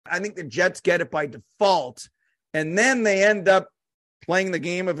I think the Jets get it by default. And then they end up playing the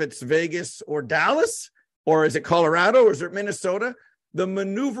game if it's Vegas or Dallas, or is it Colorado, or is it Minnesota? The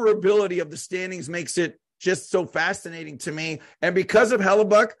maneuverability of the standings makes it just so fascinating to me. And because of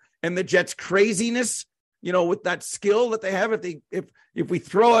Hellebuyck and the Jets' craziness, you know, with that skill that they have, if we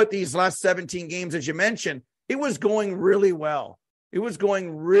throw out these last 17 games, as you mentioned, it was going really well. It was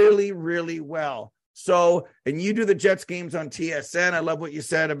going really, really well. So, and you do the Jets games on TSN. I love what you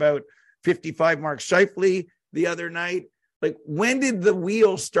said about 55 Mark Scheifele the other night. Like, when did the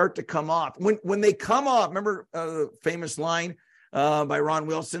wheels start to come off? When they come off, remember the famous line by Ron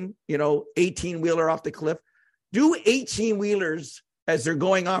Wilson, 18-wheeler off the cliff. Do 18-wheelers as they're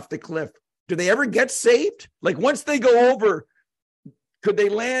going off the cliff, do they ever get saved? Like, once they go over, could they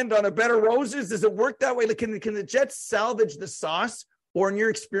land on a bed of roses? Does it work that way? Like, can the Jets salvage the sauce? Or in your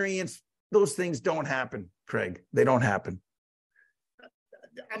experience, those things don't happen, Craig? They don't happen.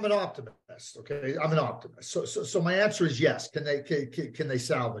 I'm an optimist. Okay. I'm an optimist. So my answer is yes. Can they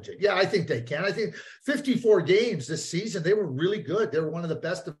salvage it? Yeah, I think they can. I think 54 games this season, they were really good. They were one of the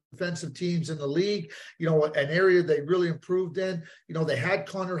best defensive teams in the league, an area they really improved in. They had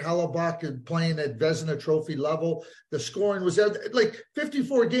Connor Hellebuyck playing at Vezina Trophy level. The scoring was there, like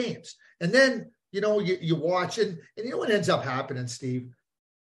 54 games. And then, you watch and what ends up happening, Steve?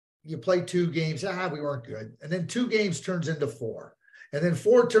 You play 2 games. We weren't good. And then 2 games turns into 4. And then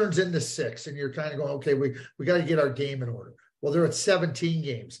 4 turns into 6, and you're kind of going, okay, we got to get our game in order. Well, they're at 17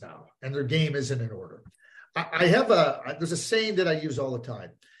 games now, and their game isn't in order. There's a saying that I use all the time.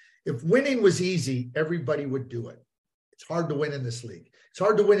 If winning was easy, everybody would do it. It's hard to win in this league. It's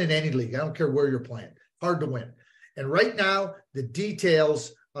hard to win in any league. I don't care where you're playing. Hard to win. And right now, the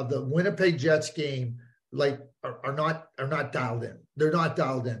details of the Winnipeg Jets game, are not dialed in. They're not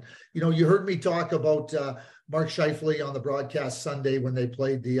dialed in. You heard me talk about Mark Scheifele on the broadcast Sunday when they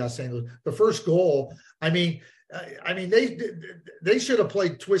played the St. Louis. The first goal, they should have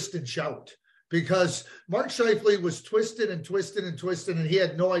played twist and shout, because Mark Scheifele was twisted and twisted and twisted, and he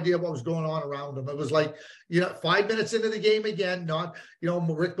had no idea what was going on around him. It was like, 5 minutes into the game again,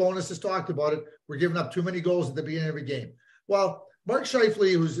 Rick Bowness has talked about it. We're giving up too many goals at the beginning of every game. Well, Mark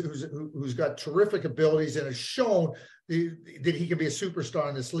Scheifele, who's got terrific abilities and has shown that he can be a superstar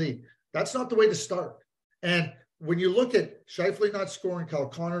in this league, that's not the way to start. And when you look at Scheifele not scoring, Kyle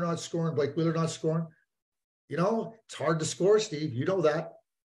Connor not scoring, Blake Wheeler not scoring, it's hard to score, Steve. You know that.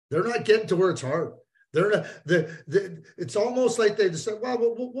 They're not getting to where it's hard. They're not. It's almost like they just said, well,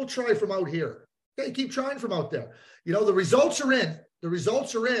 we'll try from out here. Okay, keep trying from out there. The results are in. The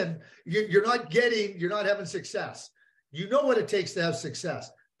results are in. You're not having success. You know what it takes to have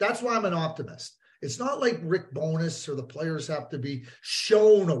success. That's why I'm an optimist. It's not like Rick Bowness or the players have to be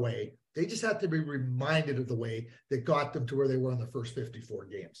shown a way. They just have to be reminded of the way that got them to where they were in the first 54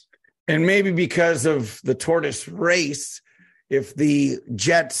 games. And maybe because of the tortoise race, if the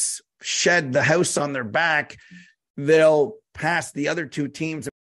Jets shed the house on their back, they'll pass the other 2 teams